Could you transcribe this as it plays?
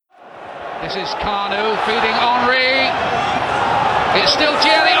This is Carnu feeding Henry. It's still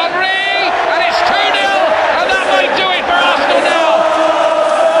Thierry Henry, and it's 2-0, and that might do it for Arsenal now.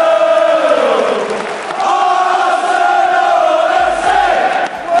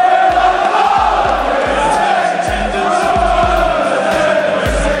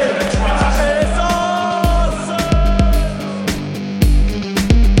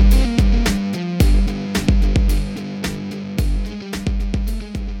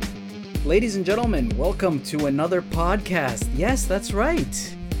 Ladies and gentlemen, welcome to another podcast. Yes, that's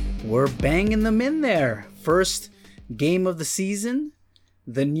right. We're banging them in there. First game of the season.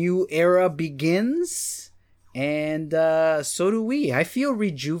 The new era begins. And so do we. I feel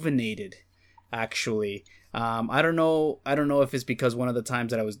rejuvenated, actually. I don't know if it's because one of the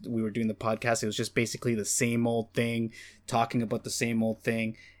times that we were doing the podcast, it was just basically the same old thing, talking about the same old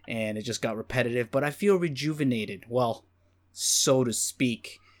thing, and it just got repetitive. But I feel rejuvenated. Well, so to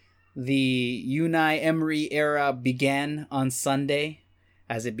speak. The Unai Emery era began on Sunday.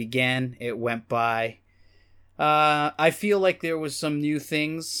 As it began, it went by. I feel like there was some new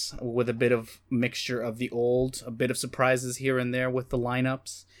things with a bit of mixture of the old, a bit of surprises here and there with the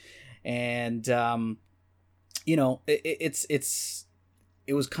lineups, and it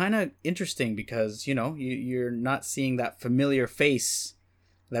was kind of interesting because you're not seeing that familiar face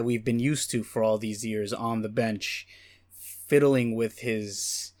that we've been used to for all these years on the bench, fiddling with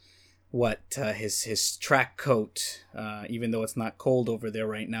his track coat, even though it's not cold over there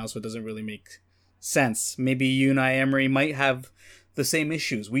right now, so it doesn't really make sense. Maybe Unai Emery might have the same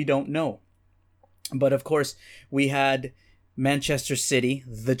issues. We don't know. But of course, we had Manchester City,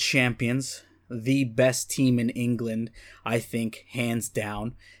 the champions, the best team in England, I think, hands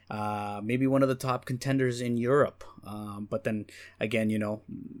down. Maybe one of the top contenders in Europe. But then again,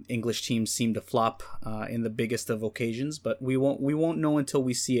 English teams seem to flop in the biggest of occasions. But we won't know until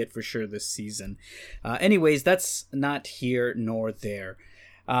we see it for sure this season. Anyways, that's not here nor there.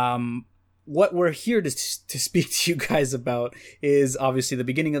 What we're here to speak to you guys about is obviously the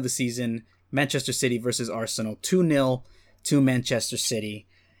beginning of the season. Manchester City versus Arsenal, 2-0 to Manchester City.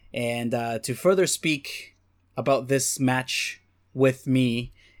 And to further speak about this match with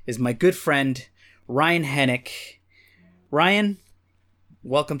me is my good friend, Ryan Hennick. Ryan,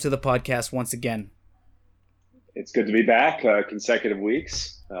 welcome to the podcast once again. It's good to be back, consecutive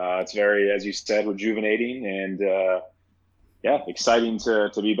weeks. It's very, as you said, rejuvenating and, exciting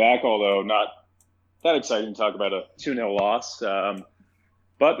to be back, although not that exciting to talk about a 2-0 loss.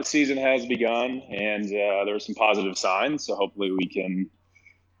 But the season has begun, and there are some positive signs, so hopefully we can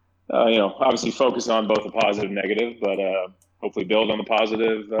obviously focus on both the positive and negative, but hopefully build on the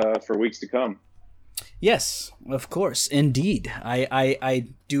positive for weeks to come. Yes, of course, indeed. I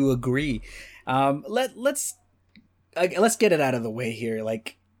do agree. Let's get it out of the way here.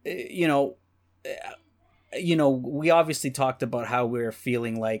 We obviously talked about how we're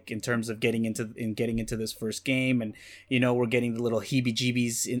feeling like in terms of getting into this first game, and we're getting the little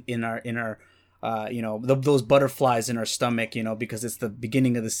heebie-jeebies in our those butterflies in our stomach, because it's the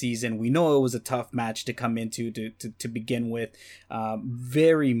beginning of the season. We know it was a tough match to come into to begin with.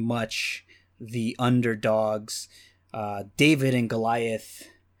 Very much the underdogs, David and Goliath,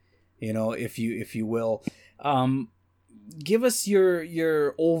 if you will. Give us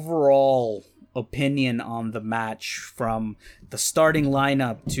your overall opinion on the match, from the starting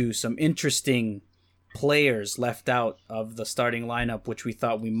lineup to some interesting players left out of the starting lineup, which we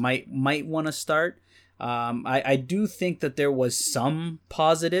thought we might want to start. I do think that there was some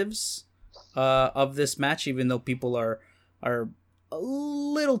positives of this match, even though people are a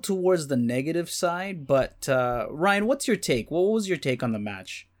little towards the negative side. But Ryan, what's your take? What was your take on the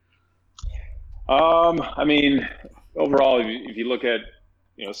match? Overall, if you look at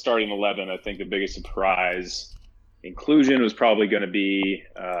starting 11, I think the biggest surprise inclusion was probably going to be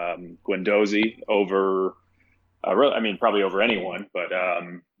Guendouzi over, probably over anyone, but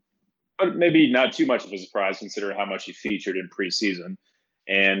maybe not too much of a surprise considering how much he featured in preseason,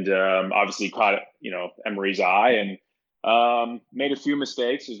 and obviously caught Emery's eye and made a few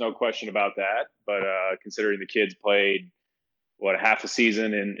mistakes. There's no question about that, but considering the kids played half a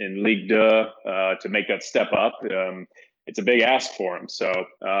season in Ligue 2 to make that step up, it's a big ask for him. So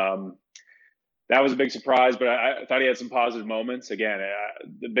that was a big surprise, but I thought he had some positive moments. Again,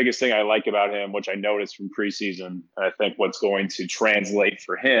 the biggest thing I like about him, which I noticed from preseason, and I think what's going to translate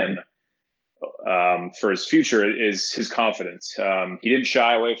for him for his future, is his confidence. He didn't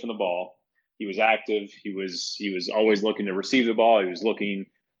shy away from the ball. He was active. He was always looking to receive the ball. He was looking,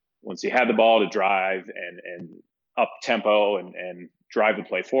 once he had the ball, to drive and up tempo and drive the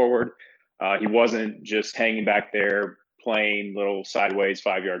play forward. He wasn't just hanging back there playing little sideways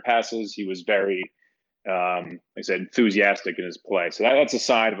 5-yard passes. He was very, like I said, enthusiastic in his play. So that's a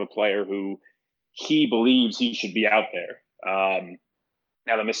sign of a player who he believes he should be out there.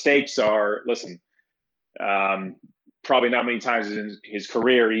 Now the mistakes are, listen, probably not many times in his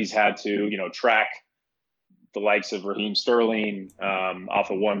career he's had to, track the likes of Raheem Sterling off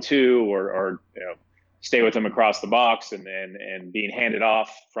a 1-2 or stay with him across the box and being handed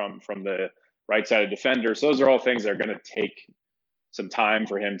off from the right side of defender. So those are all things that are going to take some time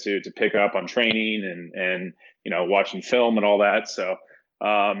for him to pick up on training and watching film and all that. So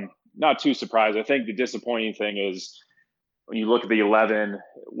not too surprised. I think the disappointing thing is when you look at the 11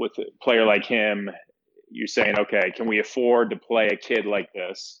 with a player like him, you're saying, okay, can we afford to play a kid like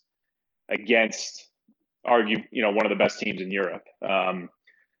this against one of the best teams in Europe?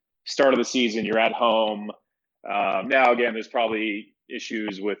 Start of the season, you're at home. Now again, there's probably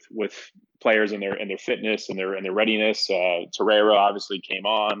issues with players and their fitness and their readiness. Torreira obviously came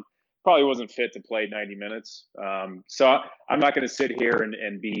on, probably wasn't fit to play 90 minutes. So I'm not going to sit here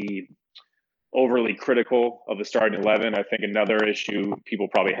and be overly critical of the starting 11. I think another issue people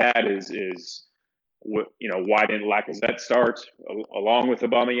probably had is why didn't Lacazette start along with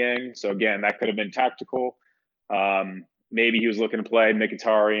Aubameyang? So again, that could have been tactical. Maybe he was looking to play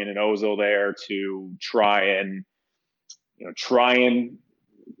Mkhitaryan and Ozil there to try and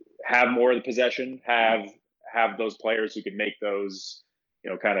have more of the possession, have those players who could make those,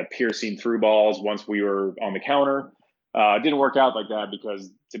 kind of piercing through balls once we were on the counter. It didn't work out like that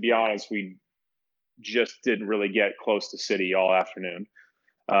because, to be honest, we just didn't really get close to City all afternoon.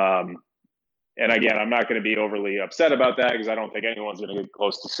 And again, I'm not going to be overly upset about that because I don't think anyone's going to get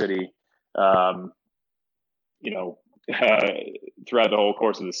close to City, throughout the whole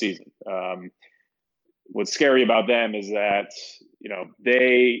course of the season. What's scary about them is that,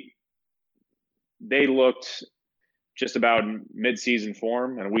 they looked just about mid-season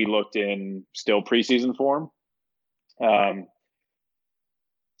form and we looked in still preseason form.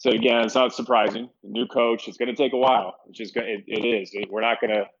 So again, it's not surprising. New coach, it's going to take a while. It is. We're not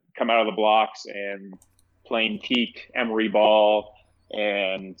going to come out of the blocks and playing peak Emery ball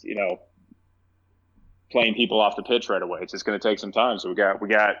and, playing people off the pitch right away. It's just going to take some time. So I think you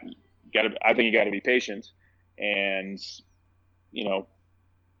got to be patient and,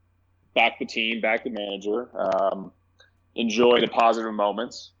 back the team, back the manager, enjoy the positive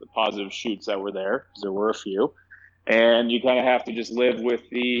moments, the positive shoots that were there, because there were a few. And you kind of have to just live with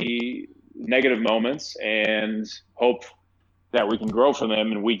the negative moments and hope that we can grow from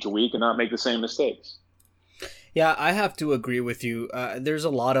them in week to week and not make the same mistakes. Yeah, I have to agree with you. There's a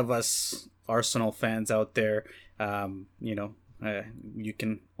lot of us Arsenal fans out there. You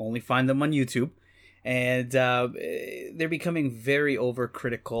can only find them on YouTube. And they're becoming very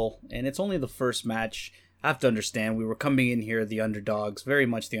overcritical. And it's only the first match. I have to understand, we were coming in here the underdogs, very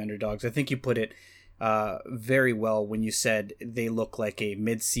much the underdogs. I think you put it very well when you said they look like a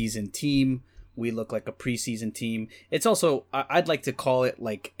mid-season team. We look like a preseason team. It's also, I'd like to call it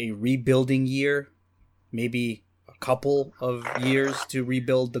like a rebuilding year. Maybe a couple of years to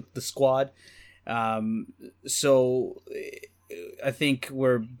rebuild the squad. So I think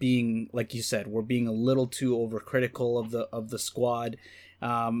we're being, like you said, we're being a little too overcritical of the squad.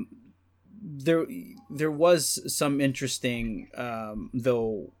 There was some interesting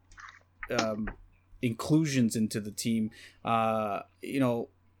inclusions into the team. I'd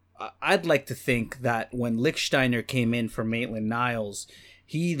like to think that when Lichtsteiner came in for Maitland-Niles,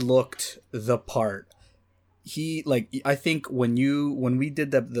 he looked the part. I think when we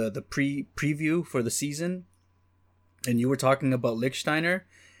did the preview for the season, and you were talking about Lichtsteiner,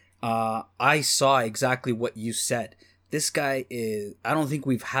 I saw exactly what you said. This guy is, I don't think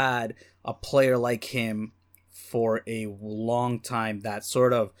we've had a player like him for a long time. That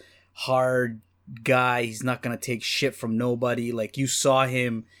sort of hard guy. He's not going to take shit from nobody. Like, you saw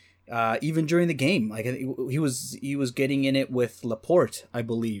him even during the game. Like, he was getting in it with Laporte, I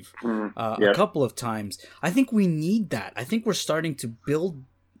believe, a couple of times. I think we need that. I think we're starting to build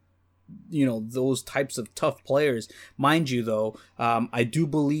those types of tough players. Mind you, though, I do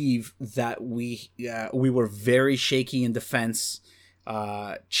believe that we were very shaky in defense.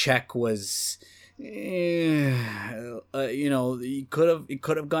 Czech was, it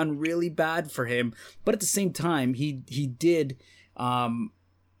could have gone really bad for him, but at the same time, he did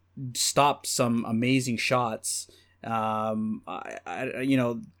stop some amazing shots. To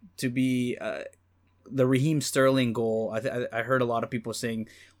be. The Raheem Sterling goal, I heard a lot of people saying,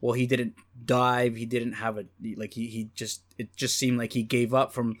 well, he didn't dive, he didn't have it just seemed like he gave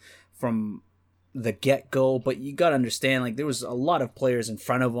up from the get-go. But you got to understand, like, there was a lot of players in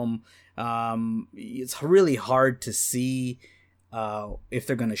front of him. It's really hard to see if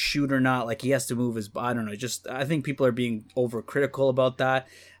they're going to shoot or not. Like, he has to move his, I don't know, just, I think people are being overcritical about that.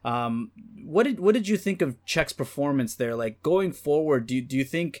 What did you think of Cech's performance there? Like, going forward, do you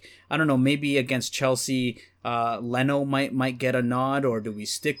think, I don't know, maybe against Chelsea, Leno might get a nod, or do we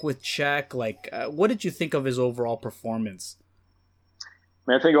stick with Cech? Like, what did you think of his overall performance?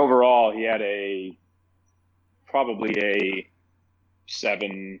 I think overall he had probably a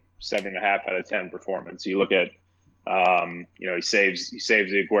 7.5 out of 10 performance. You look at, he saves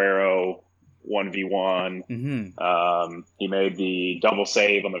the Aguero 1v1. Mm-hmm. He made the double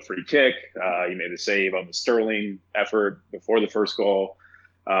save on the free kick. He made the save on the Sterling effort before the first goal.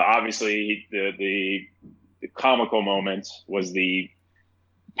 Obviously, the comical moment was the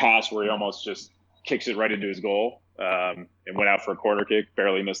pass where he almost just kicks it right into his goal and went out for a corner kick,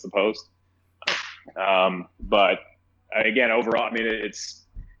 barely missed the post. But again, overall, I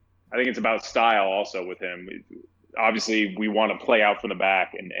think it's about style also with him. Obviously, we want to play out from the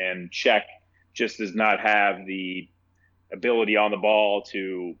back, and Cech just does not have the ability on the ball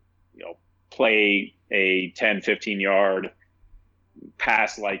to, play a 10, 15-yard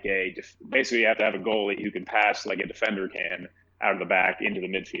pass basically you have to have a goalie who can pass like a defender can out of the back into the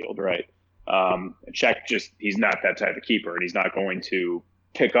midfield, right? Cech he's not that type of keeper, and he's not going to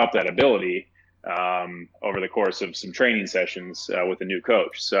pick up that ability over the course of some training sessions with a new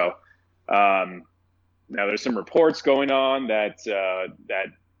coach. So now there's some reports going on that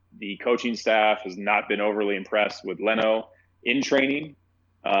the coaching staff has not been overly impressed with Leno in training.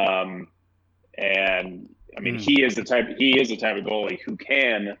 He is the type of goalie who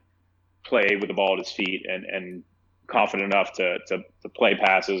can play with the ball at his feet and confident enough to play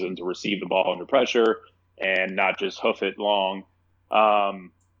passes and to receive the ball under pressure and not just hoof it long.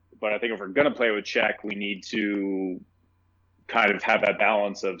 But I think if we're going to play with Cech, we need to kind of have that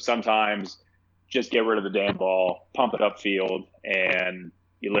balance of sometimes just get rid of the damn ball, pump it upfield, and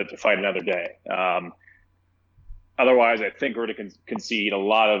you live to fight another day. Otherwise, I think we're going to concede a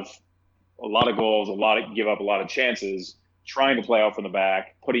lot of goals, give up a lot of chances, trying to play out from the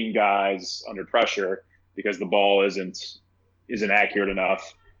back, putting guys under pressure because the ball isn't accurate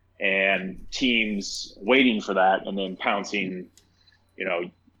enough, and teams waiting for that and then pouncing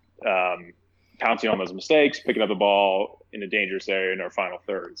on those mistakes, picking up the ball in a dangerous area in our final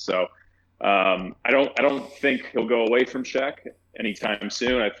third. So I don't think he'll go away from Cech anytime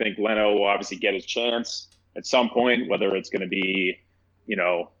soon. I think Leno will obviously get his chance at some point, whether it's going to be,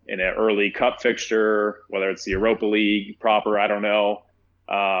 in an early cup fixture, whether it's the Europa League proper, I don't know.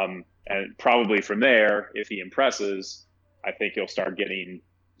 And probably from there, if he impresses, I think he'll start getting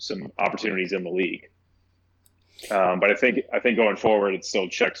some opportunities in the league. But I think going forward, it's still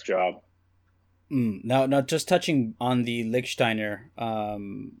Cech's job. Now, just touching on the Lichtsteiner,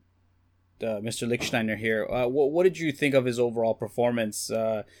 Mr. Lichtsteiner here. What did you think of his overall performance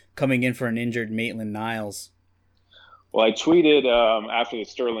coming in for an injured Maitland-Niles? Well, I tweeted after the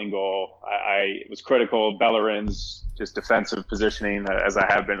Sterling goal, I was critical of Bellerin's just defensive positioning, as I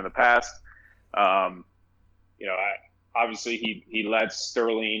have been in the past. Obviously he lets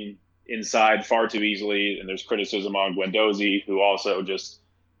Sterling inside far too easily, and there's criticism on Guendouzi, who also just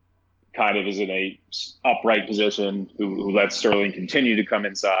kind of is in a upright position, who lets Sterling continue to come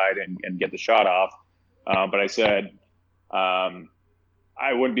inside and get the shot off. But I said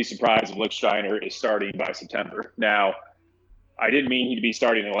I wouldn't be surprised if Lichtsteiner is starting by September. Now, I didn't mean he'd be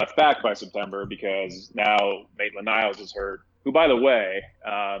starting in left back by September, because now Maitland-Niles is hurt, who, by the way,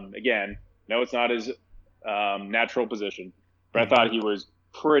 again, no, it's not his natural position, but I thought he was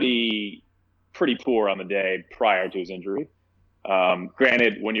pretty poor on the day prior to his injury.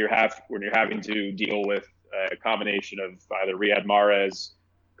 Granted, when you're having to deal with a combination of either Riyad Mahrez,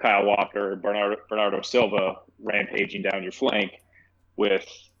 Kyle Walker, Bernardo Silva rampaging down your flank, with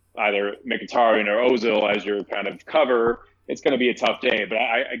either Mkhitaryan or Ozil as your kind of cover, it's going to be a tough day. But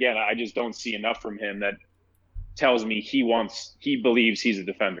I just don't see enough from him that tells me he believes he's a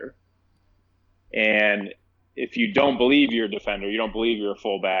defender. And if you don't believe you're a defender, you don't believe you're a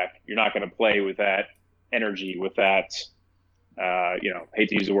fullback, you're not going to play with that energy, with that, hate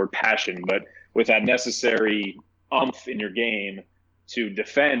to use the word passion, but with that necessary umph in your game to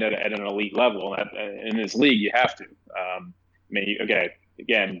defend at an elite level. And in this league, you have to.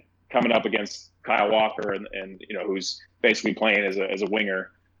 Again, coming up against Kyle Walker and who's basically playing as a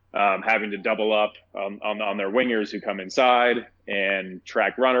winger, having to double up on their wingers who come inside and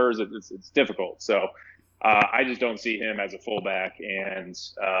track runners, it's difficult. So I just don't see him as a fullback, and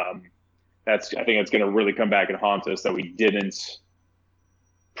I think it's going to really come back and haunt us that we didn't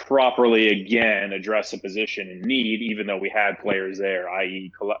properly again address a position in need, even though we had players there,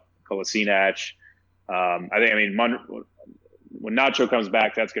 i.e. Kolasinac. I mean, when Nacho comes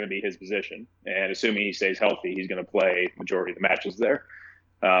back, that's going to be his position. And assuming he stays healthy, he's going to play majority of the matches there.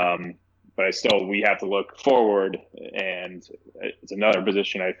 But we have to look forward, and it's another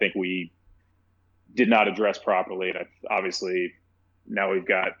position I think we did not address properly. And obviously now we've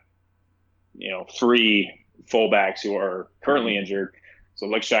got, 3 fullbacks who are currently injured. So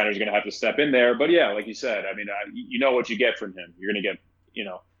Lichtsteiner is going to have to step in there. But yeah, like you said, I mean, you know what you get from him. You're going to get,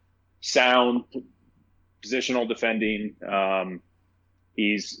 sound positional defending.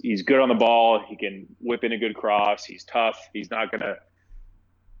 He's good on the ball. He can whip in a good cross. He's tough. He's not going to.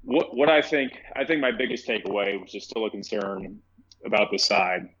 What I think my biggest takeaway, which is still a concern about this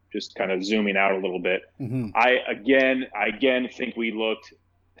side, just kind of zooming out a little bit. Mm-hmm. I again think we looked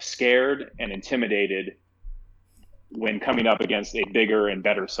scared and intimidated when coming up against a bigger and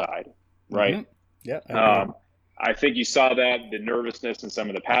better side, right? Mm-hmm. Yeah. I think you saw that, the nervousness in some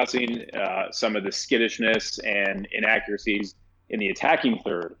of the passing, some of the skittishness and inaccuracies in the attacking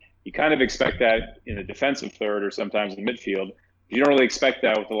third. You kind of expect that in the defensive third or sometimes in midfield. You don't really expect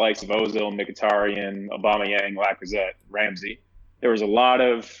that with the likes of Ozil, Mkhitaryan, Aubameyang, Lacazette, Ramsey. There was a lot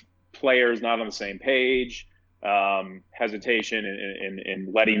of players not on the same page, hesitation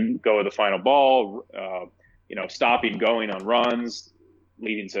in letting go of the final ball, stopping going on runs,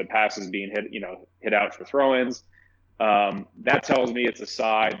 leading to passes being hit out for throw-ins. That tells me it's a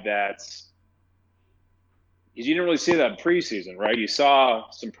side that's, because you didn't really see that in preseason, right? You saw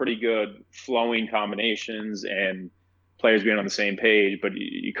some pretty good flowing combinations and players being on the same page, but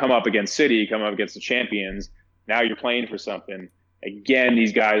you come up against City, you come up against the champions, now you're playing for something. Again,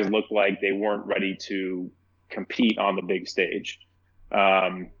 these guys looked like they weren't ready to compete on the big stage.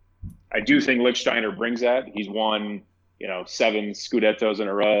 I do think Lichtsteiner brings that. He's won, 7 Scudettos in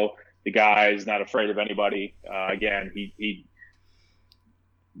a row. The guy is not afraid of anybody. Again, he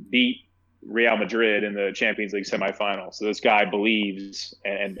beat Real Madrid in the Champions League semifinal. So this guy believes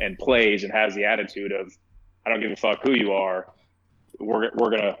and plays and has the attitude of, I don't give a fuck who you are. We're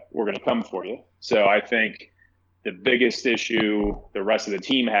gonna come for you. So I think the biggest issue the rest of the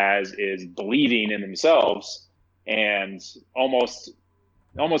team has is believing in themselves and almost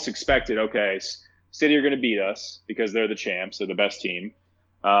expected, okay, City are going to beat us because they're the champs, they're the best team.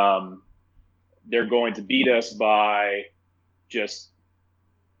 They're going to beat us by just,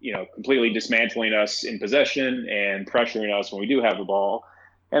 completely dismantling us in possession and pressuring us when we do have the ball.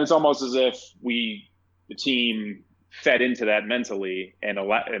 And it's almost as if the team fed into that mentally and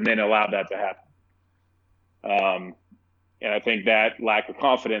then allowed that to happen. And I think that lack of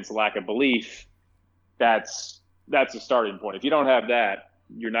confidence, lack of belief, that's a starting point. If you don't have that,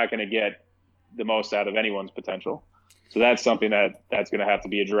 you're not going to get the most out of anyone's potential. So that's something that's going to have to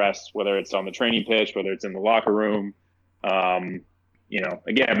be addressed, whether it's on the training pitch, whether it's in the locker room.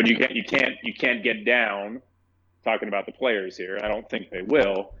 Again, but you can't get down talking about the players here. I don't think they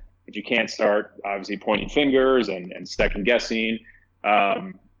will, but you can't start obviously pointing fingers and second guessing.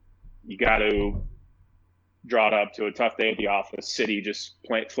 You got to draw it up to a tough day at the office. City just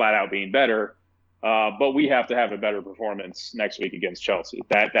flat out being better. But we have to have a better performance next week against Chelsea.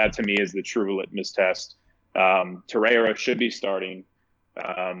 That to me is the true litmus test. Torreira should be starting.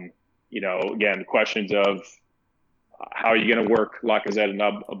 Again, questions of how are you going to work Lacazette and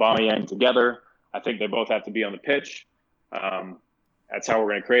Aubameyang together? I think they both have to be on the pitch. That's how we're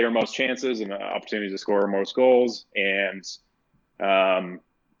going to create our most chances and opportunities to score our most goals. And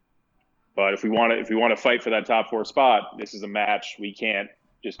but if we want to fight for that top 4 spot, this is a match we can't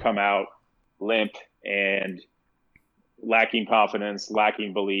just come out limp and lacking confidence,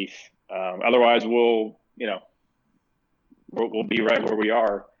 lacking belief. Otherwise, we'll be right where we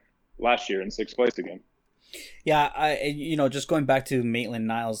are last year in 6th place again. Yeah, just going back to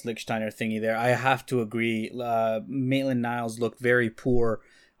Maitland-Niles Lichtsteiner thingy there, I have to agree. Maitland-Niles looked very poor.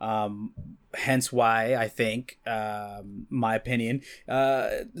 Hence why I think, my opinion,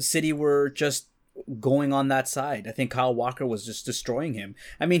 City were just going on that side. I think Kyle Walker was just destroying him.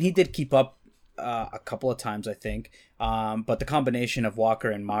 I mean, he did keep up a couple of times, I think. But the combination of Walker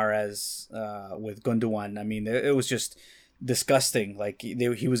and Mahrez with Gundogan, I mean, it was just disgusting. Like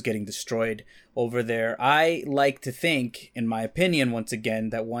he was getting destroyed over there. I like to think, in my opinion, once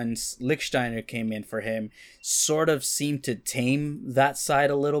again, that once Lichtsteiner came in for him, sort of seemed to tame that side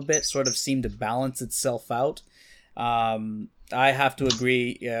a little bit, sort of seemed to balance itself out. I have to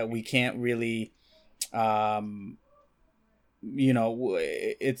agree. We can't really,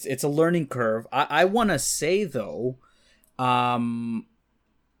 it's a learning curve. I want to say though,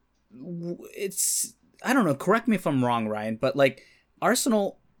 it's, I don't know, correct me if I'm wrong, Ryan, but like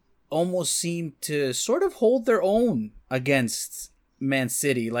Arsenal almost seemed to sort of hold their own against Man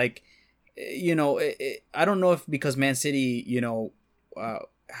City. Like, I don't know if because Man City,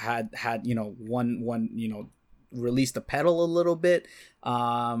 had one released the pedal a little bit,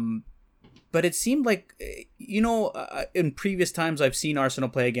 but it seemed like in previous times I've seen Arsenal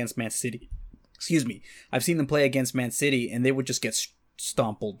play against Man City. Excuse me, I've seen them play against Man City, and they would just get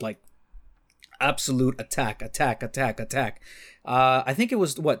stompled, like absolute attack. I think it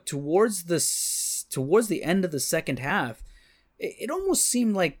was towards the end of the second half. It almost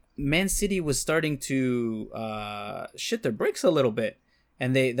seemed like Man City was starting to shit their bricks a little bit,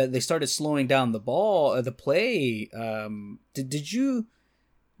 and they started slowing down the play. Did you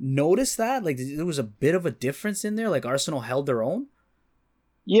notice that? Like, there was a bit of a difference in there. Like, Arsenal held their own.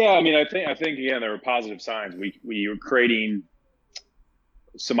 Yeah, I mean, I think again there were positive signs. We were creating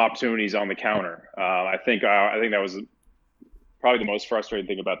some opportunities on the counter. I think that was probably the most frustrating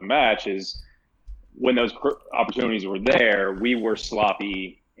thing about the match is when those opportunities were there, we were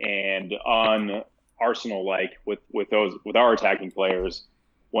sloppy and on Arsenal-like with our attacking players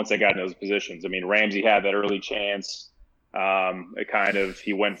once they got in those positions. I mean, Ramsey had that early chance.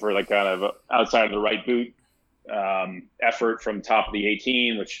 He went for like kind of outside of the right boot effort from top of the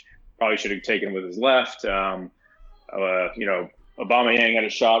 18, which probably should have taken with his left. Aubameyang had a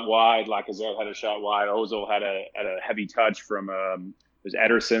shot wide. Lacazette had a shot wide. Ozil had a heavy touch from it was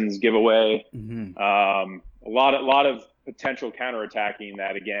Ederson's giveaway. Mm-hmm. A lot of potential counterattacking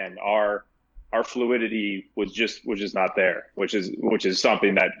that again our fluidity was just not there, which is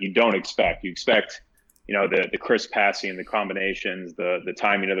something that you don't expect. You expect the crisp passing, the combinations, the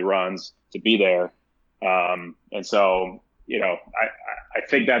timing of the runs to be there. And so, I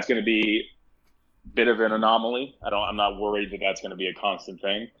think that's going to be a bit of an anomaly. I'm not worried that that's going to be a constant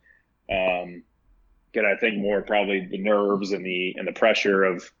thing. Again, I think more probably the nerves and the pressure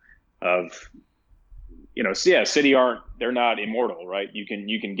of City they're not immortal, right? You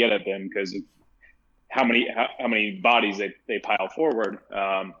can get at them because of how many bodies they pile forward.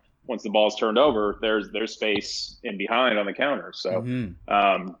 Once the ball's turned over, there's space in behind on the counter. So,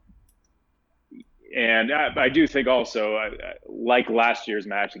 and I do think also, like last year's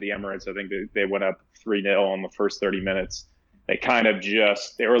match at the Emirates, I think they went up 3-0 in the first 30 minutes. They kind of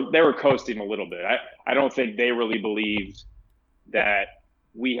they were coasting a little bit. I don't think they really believed that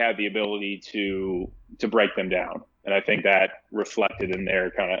we had the ability to break them down, and I think that reflected in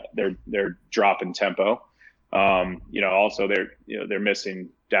their their drop in tempo. Also they're missing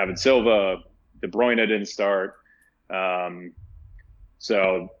David Silva, De Bruyne didn't start,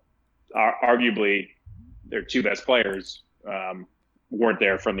 so arguably their two best players weren't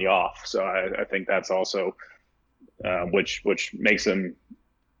there from the off. So I think that's also which makes them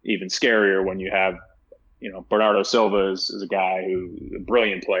even scarier when you have Bernardo Silva is a guy a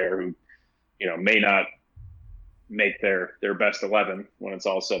brilliant player who may not make their best 11 when it's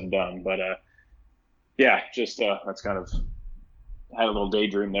all said and done. But that's kind of had a little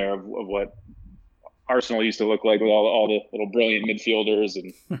daydream there of what Arsenal used to look like with all the little brilliant midfielders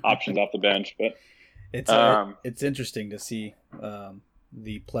and options off the bench. But it's interesting to see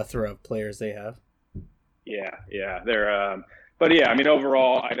the plethora of players they have. Yeah, they're. But yeah, I mean,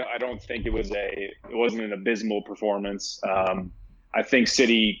 overall, I don't think it wasn't an abysmal performance. I think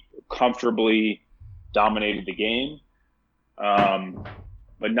City comfortably dominated the game,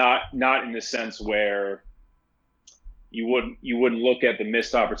 but not in the sense where you wouldn't look at the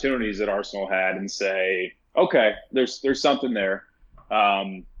missed opportunities that Arsenal had and say, okay, there's something there.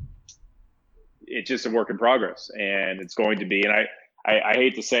 It's just a work in progress, and it's going to be. And I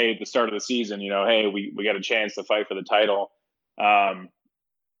hate to say at the start of the season, hey, we got a chance to fight for the title.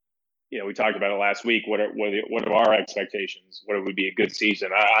 We talked about it last week. What are our expectations? What would be a good season?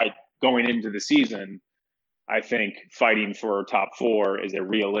 I going into the season, I think fighting for top 4 is a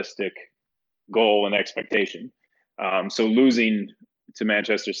realistic goal and expectation. So losing to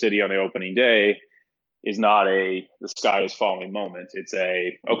Manchester City on the opening day is not the sky is falling moment. It's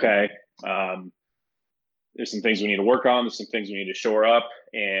there's some things we need to work on. There's some things we need to shore up.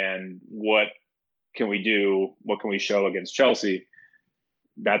 And what can we do? What can we show against Chelsea?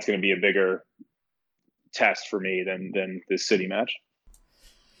 That's going to be a bigger test for me than this City match.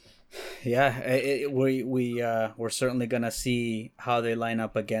 Yeah, we're certainly going to see how they line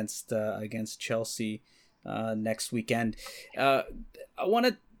up against Chelsea next weekend. I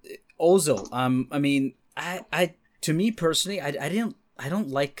wanted Ozil. I mean, I to me personally, I don't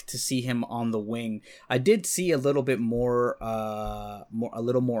like to see him on the wing. I did see a little bit more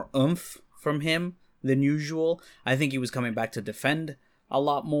oomph from him than usual. I think he was coming back to defend a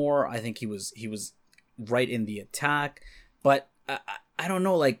lot more. I think he was right in the attack, but I don't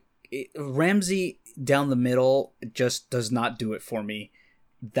know. Like Ramsey, down the middle just does not do it for me.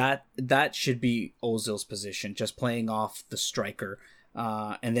 That should be Ozil's position, just playing off the striker.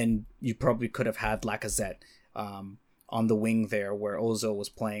 And then you probably could have had Lacazette on the wing there where Ozil was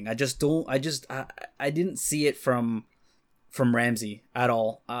playing. I didn't see it from Ramsey at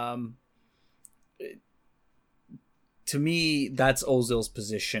all. To me, that's Ozil's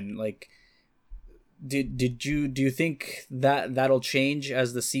position. Like, do you think that that'll change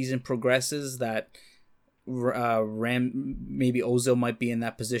as the season progresses? That maybe Ozil might be in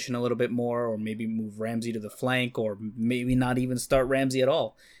that position a little bit more, or maybe move Ramsey to the flank, or maybe not even start Ramsey at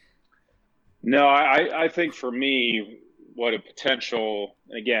all. No, I think for me, what a potential.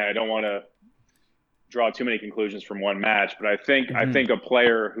 Again, I don't want to draw too many conclusions from one match, but I think a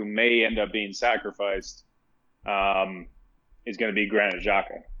player who may end up being sacrificed is going to be Granit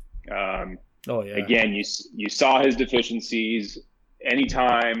Xhaka. Oh yeah. Again, you saw his deficiencies.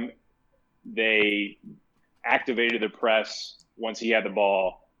 Anytime they activated the press once he had the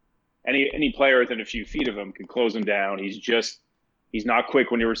ball, any player within a few feet of him can close him down. He's not quick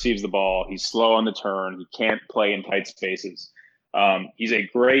when he receives the ball. He's slow on the turn. He can't play in tight spaces. He's a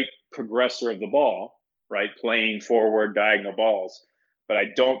great progressor of the ball, right? Playing forward diagonal balls. But I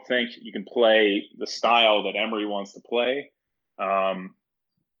don't think you can play the style that Emery wants to play.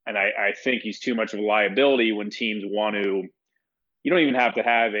 And I think he's too much of a liability when teams want to. You don't even have to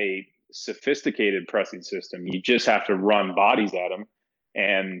have a sophisticated pressing system. You just have to run bodies at him,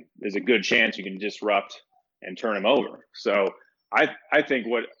 and there's a good chance you can disrupt and turn him over. So I think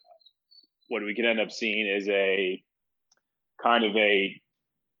what we could end up seeing is a kind of a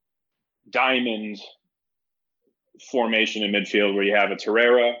diamond formation in midfield where you have a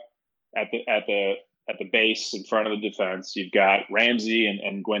Torreira at the base in front of the defense. You've got Ramsey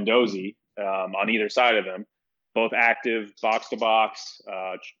and Guendouzi on either side of him, both active, box to box,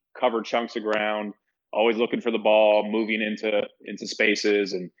 cover chunks of ground, always looking for the ball, moving into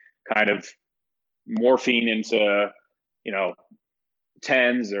spaces and kind of morphing into,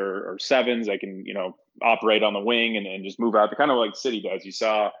 tens or sevens. I can, operate on the wing and just move out. The kind of like City does. You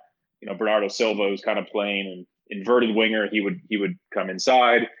saw, Bernardo Silva was kind of playing an inverted winger. He would come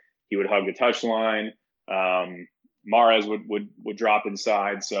inside. He would hug the touchline. Mahrez would drop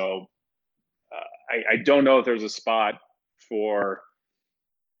inside. So I don't know if there's a spot for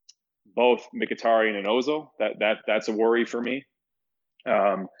both Mkhitaryan and Ozil. That's a worry for me.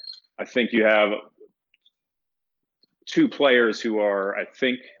 I think you have two players who are, I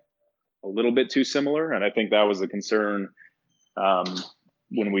think, a little bit too similar, and I think that was the concern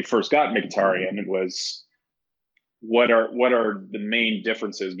when we first got Mkhitaryan. It was what are the main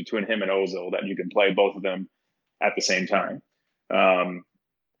differences between him and Ozil that you can play both of them at the same time.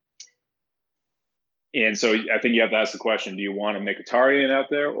 And so I think you have to ask the question: do you want a Mkhitaryan out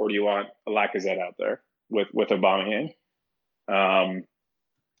there, or do you want a Lacazette out there with Aubameyang?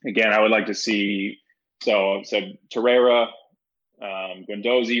 Again, I would like to see Torreira,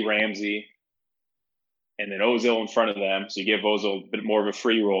 Guendouzi, Ramsey, and then Ozil in front of them. So you give Ozil a bit more of a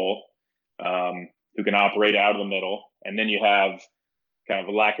free role, who can operate out of the middle, and then you have kind of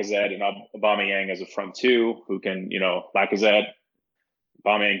a Lacazette and Aubameyang as a front two, who can, Lacazette,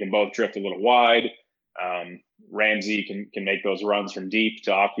 Aubameyang can both drift a little wide. Ramsey can make those runs from deep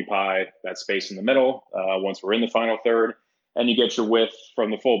to occupy that space in the middle once we're in the final third, and you get your width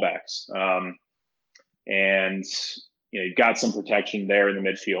from the fullbacks. And you've got some protection there in the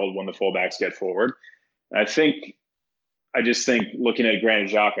midfield when the fullbacks get forward. I just think looking at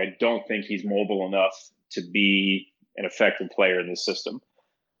Granit Xhaka, I don't think he's mobile enough to be an effective player in this system.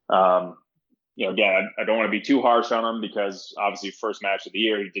 Again, I don't want to be too harsh on him because obviously first match of the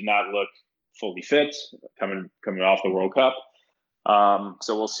year, he did not look fully fit coming off the World Cup.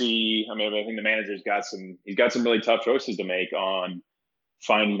 So we'll see. I think the manager's he's got some really tough choices to make on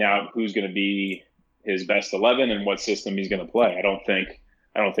finding out who's going to be his best 11 and what system he's going to play. I don't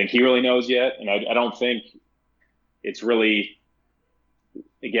think he really knows yet. And I don't think it's really,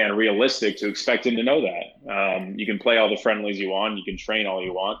 again, realistic to expect him to know that. You can play all the friendlies you want, you can train all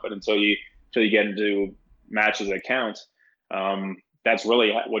you want, but until you get into matches that count, that's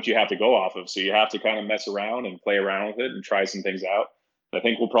really what you have to go off of. So you have to kind of mess around and play around with it and try some things out. I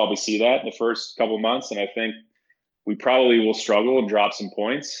think we'll probably see that in the first couple of months. And I think we probably will struggle and drop some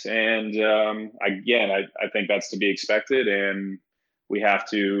points. And I think that's to be expected. And we have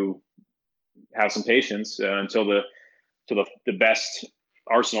to have some patience until the best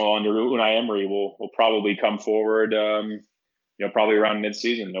Arsenal under Unai Emery will probably come forward, probably around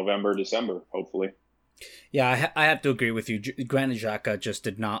mid-season, November, December, hopefully. Yeah, I have to agree with you. Granit Xhaka just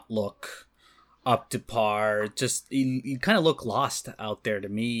did not look up to par. Just he kind of looked lost out there to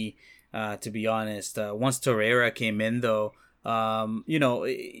me. to be honest. Once Torreira came in, though, you know,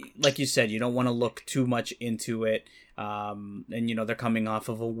 like you said, you don't want to look too much into it. And you know, they're coming off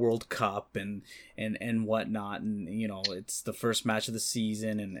of a World Cup and whatnot, and you know, it's the first match of the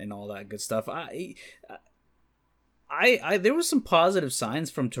season and all that good stuff. I there was some positive signs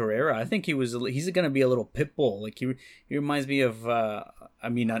from Torreira. I think he's going to be a little pit bull. Like he reminds me of an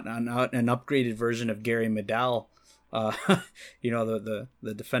upgraded version of Gary Medel. You know,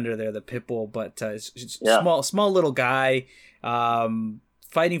 the defender there, the pit bull, but small little guy,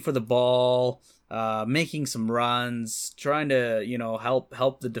 fighting for the ball, making some runs, trying to, you know,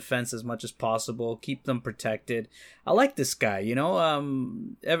 help the defense as much as possible, keep them protected. I like this guy, you know,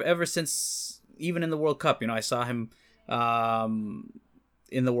 ever since, even in the World Cup, you know, I saw him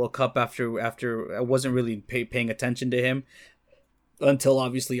in the World Cup after I wasn't really paying attention to him until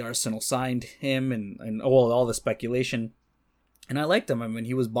obviously Arsenal signed him and all the speculation. And I liked him. I mean,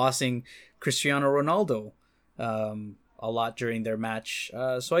 he was bossing Cristiano Ronaldo a lot during their match.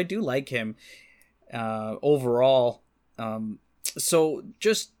 So I do like him overall. So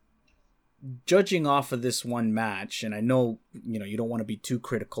just judging off of this one match, and I know, you know, you don't want to be too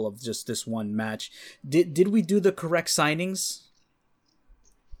critical of just this one match. Did we do the correct signings?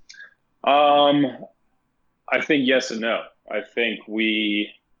 I think yes and no. I think well,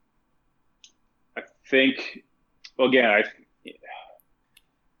 again, I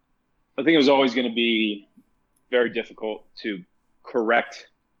think it was always going to be very difficult to correct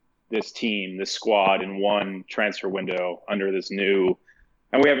this team, this squad in one transfer window under this new,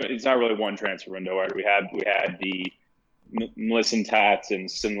 and it's not really one transfer window, right? We had the Mlissentat and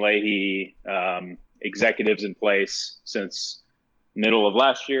Sinlehi executives in place since middle of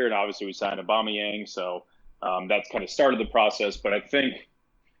last year, and obviously we signed Aubameyang, so that's kind of started the process. But I think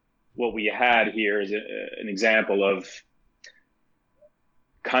what we had here is an example of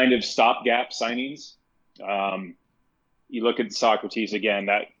kind of stopgap signings. You look at Socrates again.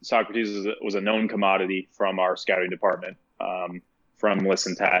 That Socrates was a known commodity from our scouting department, from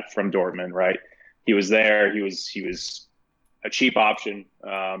Mlissentat, from Dortmund. Right, he was there. He was a cheap option,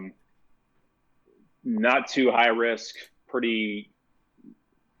 not too high risk, pretty,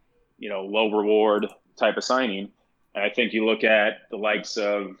 you know, low reward type of signing. And I think you look at the likes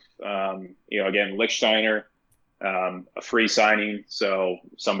of, you know, again, Lichtsteiner, a free signing, so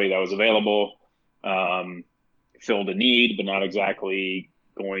somebody that was available, filled a need, but not exactly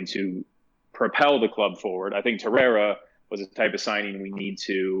going to propel the club forward. I think Torreira was a type of signing we need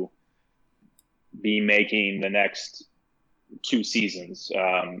to be making the next 2 seasons.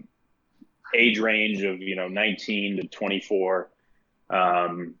 Age range of, you know, 19 to 24.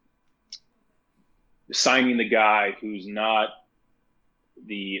 Signing the guy who's not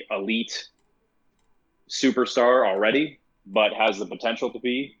the elite superstar already, but has the potential to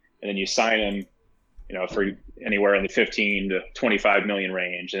be, and then you sign him, you know, for anywhere in the 15 to 25 million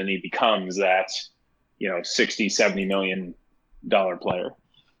range, and then he becomes that, you know, 60, 70 million dollar player.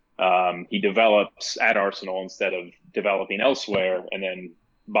 He develops at Arsenal instead of developing elsewhere and then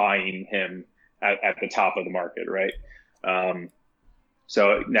buying him at the top of the market, right?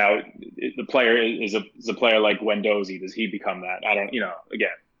 So now the player is a player like Guendouzi. Does he become that? I don't, you know, again,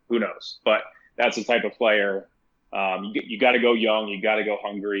 who knows? But that's the type of player. You got to go young. You got to go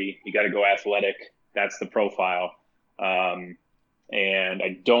hungry. You got to go athletic. That's the profile. And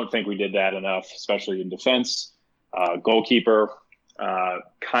I don't think we did that enough, especially in defense. Goalkeeper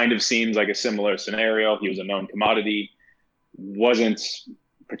kind of seems like a similar scenario. He was a known commodity. Wasn't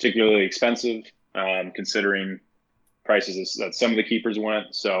particularly expensive, considering prices that some of the keepers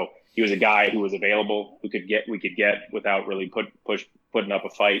went. So he was a guy who was available, we could get without really putting up a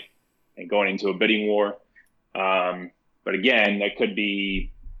fight and going into a bidding war. But again, that could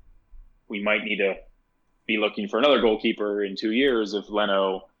be, we might need to be looking for another goalkeeper in 2 years if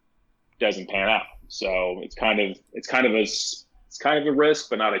Leno doesn't pan out. So it's kind of a risk,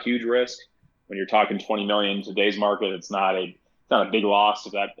 but not a huge risk. When you're talking 20 million in today's market, it's not a big loss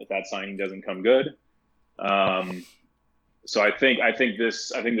if that signing doesn't come good. So I think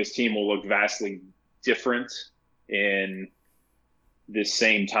this team will look vastly different in this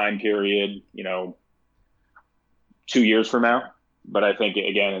same time period, you know, 2 years from now. But I think,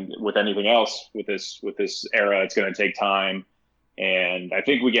 again, with anything else, with this era, it's going to take time. And I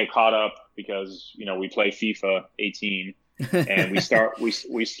think we get caught up because, you know, we play FIFA 18 and we start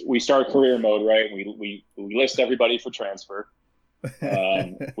career mode, right? We list everybody for transfer.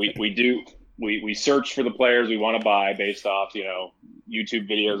 We search for the players we want to buy based off, you know, YouTube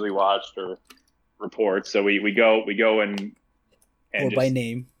videos we watched or reports. So we go and or by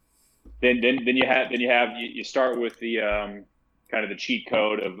name. Then you start with the kind of the cheat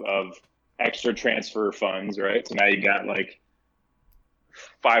code of extra transfer funds, right? So now you got like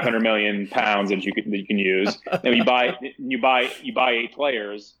 500 million pounds that you can use. Now you buy 8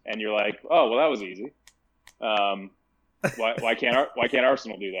 players, and you're like, oh well, that was easy. Why can't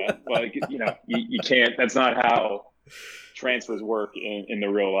Arsenal do that? Well, you can't. That's not how transfers work in the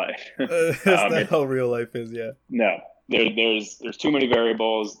real life. That's not how real life is. Yeah. No, there's too many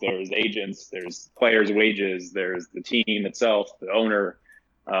variables. There's agents. There's players' wages. There's the team itself, the owner.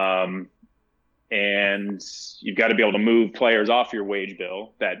 And you've got to be able to move players off your wage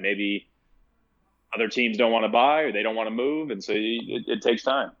bill that maybe other teams don't want to buy or they don't want to move. And so it takes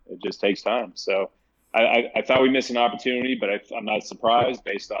time. It just takes time. So I thought we missed an opportunity, but I'm not surprised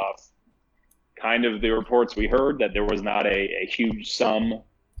based off kind of the reports we heard that there was not a huge sum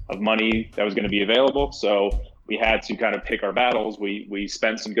of money that was going to be available. So we had to kind of pick our battles. We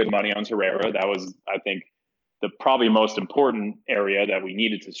spent some good money on Torreira. That was, I think, the probably most important area that we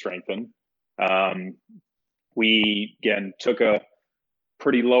needed to strengthen. We, again, took a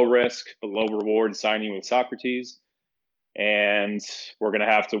pretty low risk, but low reward signing with Socrates. And we're going to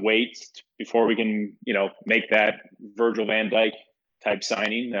have to wait before we can, make that Virgil van Dijk type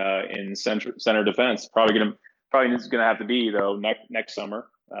signing in center defense. Probably going to have to be, though, next summer,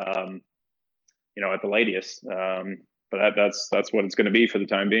 at the latest. But that's what it's going to be for the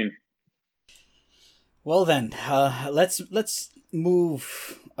time being. Well then, let's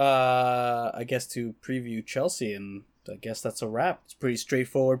move, I guess, to preview Chelsea, and I guess that's a wrap. It's a pretty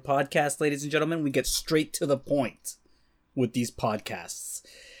straightforward podcast, ladies and gentlemen. We get straight to the point with these podcasts.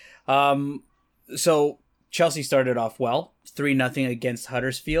 So Chelsea started off well, 3-0 against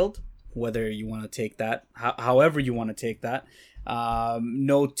Huddersfield. Whether you want to take that, however you want to take that.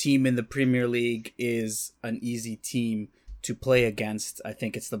 No team in the Premier League is an easy team to play against. I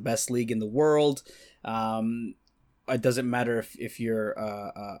think it's the best league in the world. It doesn't matter if you're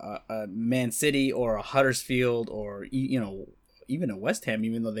a Man City or a Huddersfield or even a West Ham,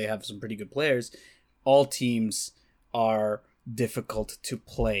 even though they have some pretty good players. All teams are difficult to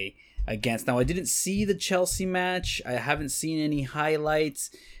play against. Now, I didn't see the Chelsea match. I haven't seen any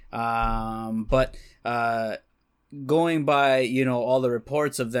highlights, but going by all the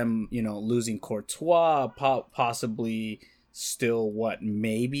reports of them losing Courtois, possibly still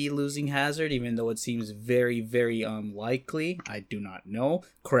maybe losing Hazard, even though it seems very, very unlikely. I do not know.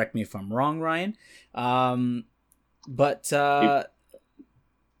 Correct me if I'm wrong, Ryan. But yeah,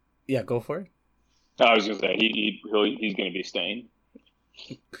 go for it. I was going to say he's going to be staying.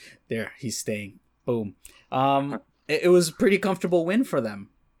 There, he's staying. Boom. It was a pretty comfortable win for them.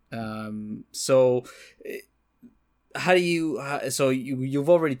 So how do you? So you've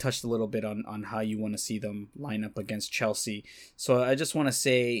already touched a little bit on how you want to see them line up against Chelsea. So I just want to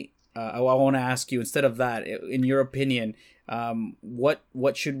say, I want to ask you, instead of that, in your opinion,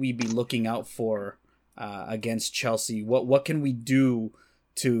 what should we be looking out for against Chelsea? What can we do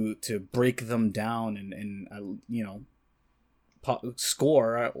to break them down and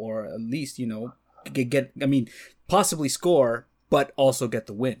score, or at least get possibly score, but also get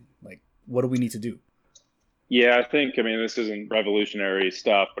the win? Like, what do we need to do? Yeah, I think, this isn't revolutionary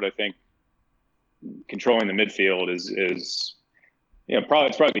stuff, but I think controlling the midfield is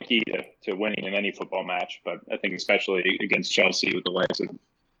probably the key to winning in any football match. But I think especially against Chelsea with the likes of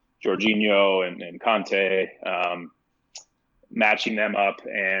Jorginho and Conte, matching them up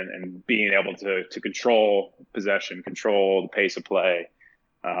and being able to control possession, control the pace of play.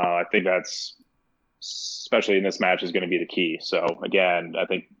 I think that's, especially in this match, is going to be the key. So again, I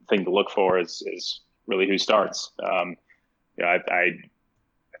think the thing to look for is really who starts. I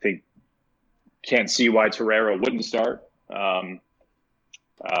think can't see why Torreira wouldn't start. Again,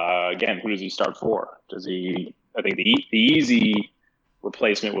 who does he start for? Does he? I think the easy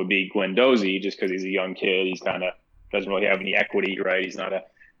replacement would be Guendouzi, just because he's a young kid. He's kind of doesn't really have any equity, right? He's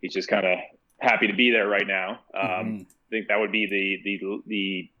just kind of happy to be there right now. I think that would be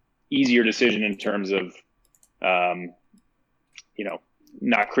the easier decision in terms of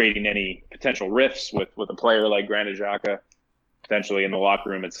not creating any potential rifts with a player like Granit Xhaka potentially in the locker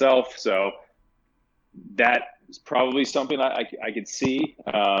room itself. So that is probably something I could see.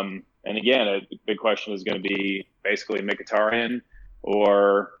 And again, a big question is going to be basically Mkhitaryan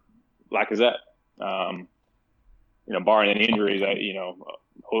or Lacazette. Barring any injuries,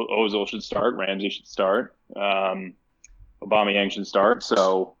 Ozil should start, Ramsey should start, Aubameyang should start.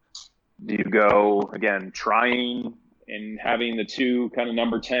 So do you go, again, trying and having the two kind of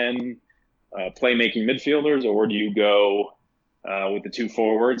number 10 playmaking midfielders, or do you go with the two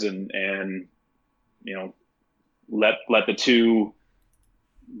forwards and let the two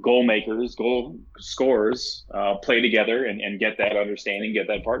goal makers, goal scorers play together and get that understanding, get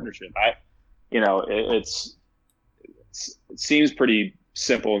that partnership. It seems pretty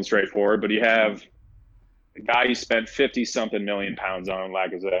simple and straightforward, but you have a guy you spent 50 something million pounds on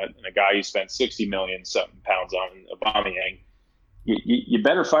Lacazette and a guy you spent 60 million something pounds on Aubameyang. You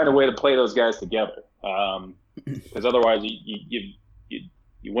better find a way to play those guys together, because otherwise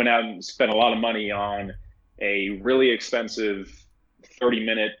you went out and spent a lot of money on a really expensive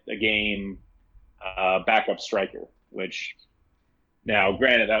 30-minute a game backup striker. Which now,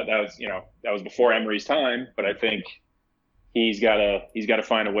 granted, that was before Emery's time, but I think he's got to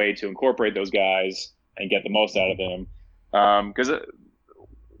find a way to incorporate those guys and get the most out of them, because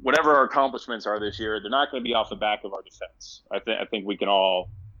whatever our accomplishments are this year, they're not going to be off the back of our defense. I think we can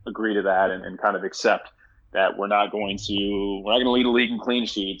all agree to that and kind of accept that we're not going to lead a league in clean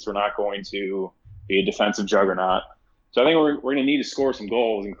sheets. We're not going to be a defensive juggernaut. So I think we're going to need to score some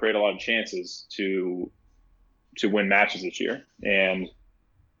goals and create a lot of chances to win matches this year. And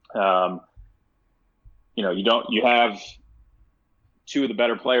you have two of the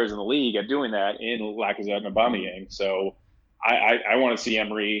better players in the league at doing that in Lacazette and Aubameyang. So I want to see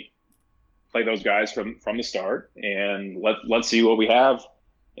Emery play those guys from the start, and let's see what we have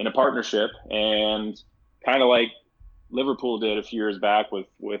in a partnership. And kind of like Liverpool did a few years back with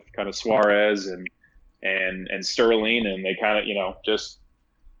kind of Suarez and Sterling, and they kind of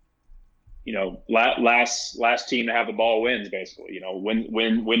last team to have the ball wins, basically.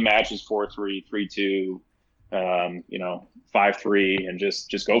 Win matches 4-3, 3-2, 5-3, and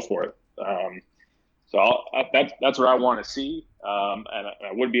just go for it. So that's what I want to see, and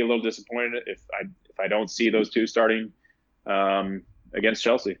I would be a little disappointed if I don't see those two starting against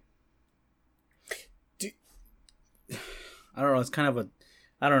Chelsea. I don't know. It's kind of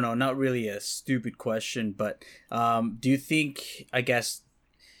I don't know, not really a stupid question, but do you think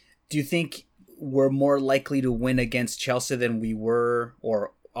we're more likely to win against Chelsea than we were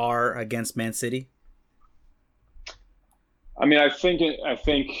or are against Man City? I mean,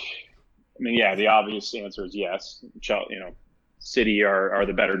 yeah, the obvious answer is yes. City are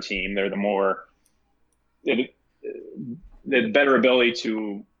the better team. They're the better ability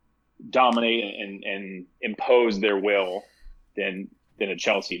to dominate and impose their will than a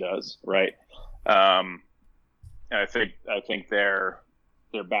Chelsea does, right? And I think their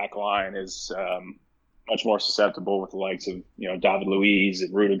back line is much more susceptible with the likes of David Luiz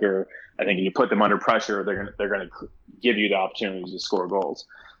and Rudiger. I think if you put them under pressure, they're gonna give you the opportunity to score goals.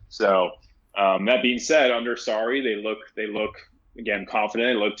 So that being said, under Sarri, they look again confident.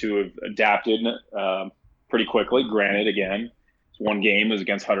 They look to have adapted pretty quickly. Granted, again, one game was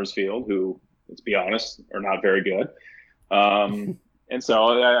against Huddersfield, who, let's be honest, are not very good. And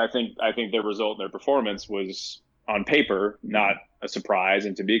so I think their result, their performance was on paper not a surprise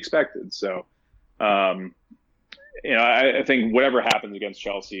and to be expected. So I think whatever happens against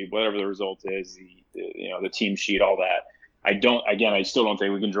Chelsea, whatever the result is, the team sheet, all that, I still don't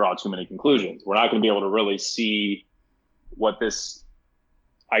think we can draw too many conclusions. We're not going to be able to really see what this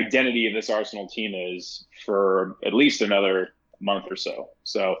identity of this Arsenal team is for at least another month or so.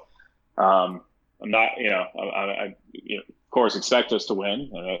 So I'm not, I of course expect us to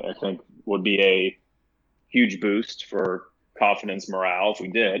win. I think would be a huge boost for confidence, morale if we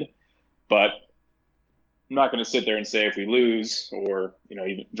did. But I'm not going to sit there and say if we lose or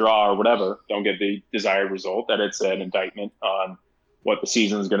even draw or whatever, don't get the desired result, that it's an indictment on what the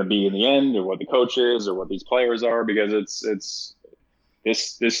season is going to be in the end, or what the coach is, or what these players are, because it's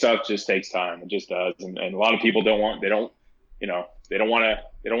this stuff just takes time. It just does, and a lot of people don't want to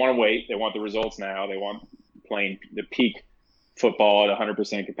wait. They want the results now. They want playing the peak football at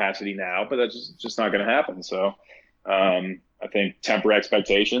 100% capacity now, but that's just not going to happen. So I think temper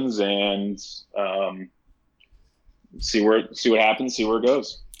expectations and see what happens, see where it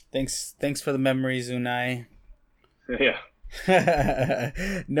goes. Thanks for the memories, Unai. Yeah.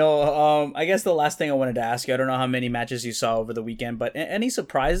 No, I guess the last thing I wanted to ask you, I don't know how many matches you saw over the weekend, but any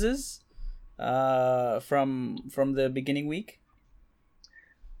surprises from the beginning week?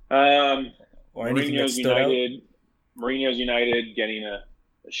 Or anything that stood out? Mourinho's United getting a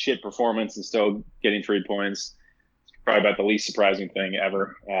shit performance and still getting 3 points. It's probably about the least surprising thing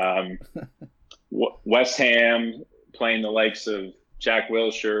ever. West Ham playing the likes of Jack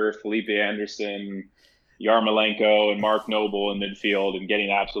Wilshere, Felipe Anderson, Yarmolenko, and Mark Noble in midfield and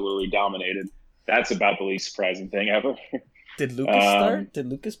getting absolutely dominated. That's about the least surprising thing ever. Did Lucas start? Did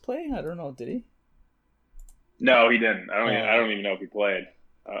Lucas play? I don't know. Did he? No, he didn't. I don't even know if he played.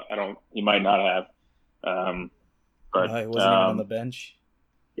 He might not have. But he wasn't even on the bench.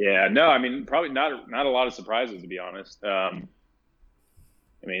 Yeah, no. I mean, probably not a lot of surprises, to be honest.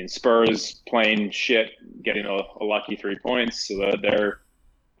 I mean, Spurs playing shit, getting a lucky 3 points, so that their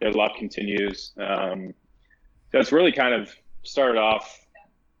luck continues. So it's really kind of started off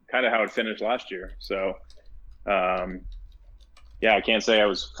kind of how it finished last year. So, yeah, I can't say I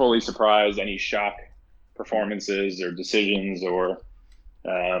was fully surprised. Any shock performances or decisions or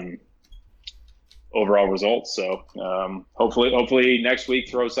overall results. So hopefully next week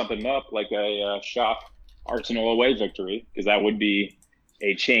throw something up like a shock Arsenal away victory, because that would be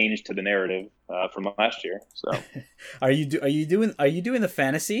a change to the narrative from last year. So are you doing the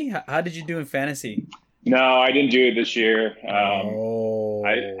fantasy? How did you do in fantasy? No, I didn't do it this year. Oh.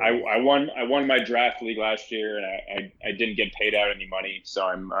 I won my draft league last year, and I didn't get paid out any money, so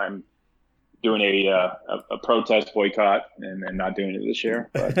I'm doing a protest boycott and not doing it this year.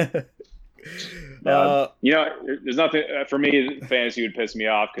 But there's nothing for me. Fantasy would piss me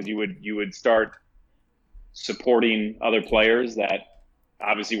off because you would start supporting other players that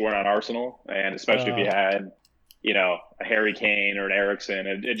obviously weren't on Arsenal, and especially if you had a Harry Kane or an Eriksen,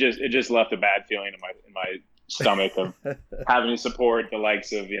 it just left a bad feeling in my stomach of having to support the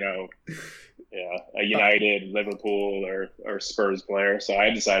likes of a United, Liverpool, or Spurs player. So I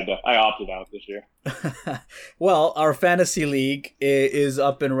opted out this year. Well, our fantasy league is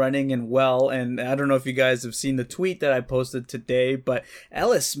up and running and well, and I don't know if you guys have seen the tweet that I posted today, but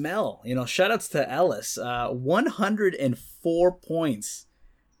Ellis Mel, shout outs to Ellis, 104 points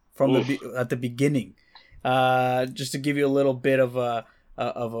from at the beginning. Just to give you a little bit of a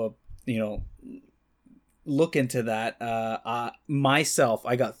look into that, myself,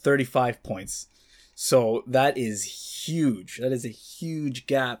 I got 35 points. So that is huge. That is a huge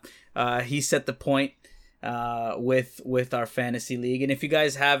gap. He set the point with our fantasy league. And if you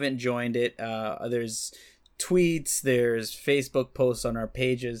guys haven't joined it, there's tweets, there's Facebook posts on our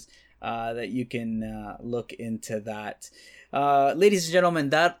pages that you can look into that. Ladies and gentlemen,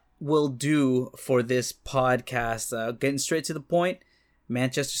 that will do for this podcast. Getting straight to the point,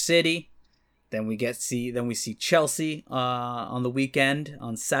 Manchester City. Then we see Chelsea on the weekend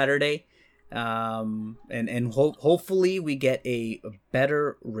on Saturday, and hopefully we get a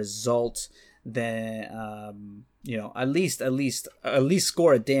better result than at least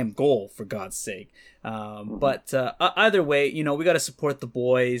score a damn goal, for God's sake. But either way, we got to support the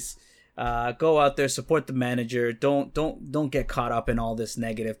boys. Go out there, support the manager. Don't get caught up in all this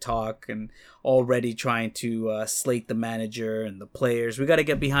negative talk and already trying to slate the manager and the players. We got to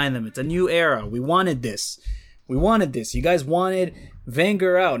get behind them. It's a new era. We wanted this. You guys wanted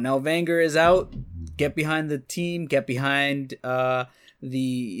Wenger out. Now Wenger is out. Get behind the team. Get behind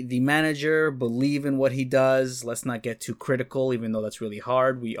the manager. Believe in what he does. Let's not get too critical, even though that's really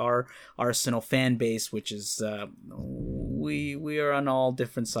hard. We are Arsenal fan base, which is we are on all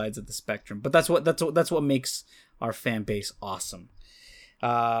different sides of the spectrum. But that's what makes our fan base awesome.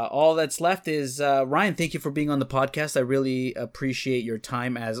 All that's left is Ryan. Thank you for being on the podcast. I really appreciate your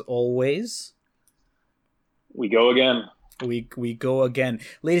time as always. We go again. We go again.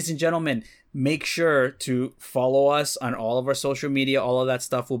 Ladies and gentlemen, make sure to follow us on all of our social media. All of that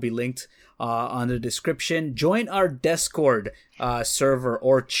stuff will be linked on the description. Join our Discord server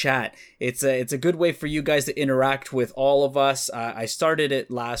or chat. It's a good way for you guys to interact with all of us. I started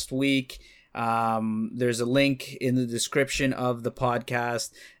it last week. There's a link in the description of the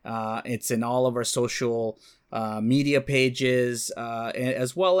podcast. It's in all of our social media pages,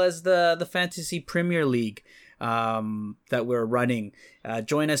 as well as the Fantasy Premier League that we're running.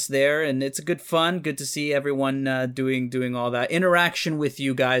 Join us there, and it's a good fun. Good to see everyone doing all that. Interaction with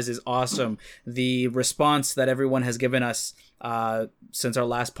you guys is awesome. The response that everyone has given us since our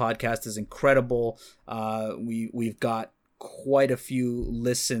last podcast is incredible. We've got quite a few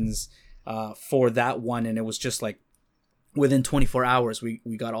listens for that one, and it was just like within 24 hours we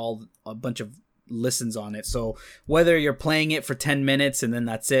got a bunch of listens on it. So whether you're playing it for 10 minutes and then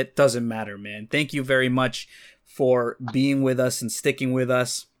that's it, doesn't matter, man. Thank you very much for being with us and sticking with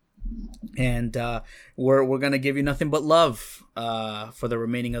us, and we're gonna give you nothing but love for the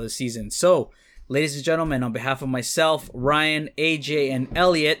remaining of the season. So ladies and gentlemen, on behalf of myself, Ryan, AJ, and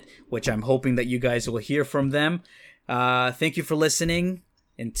Elliot, which I'm hoping that you guys will hear from them, thank you for listening.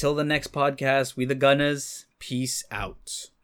 Until the next podcast, we the Gunners, peace out.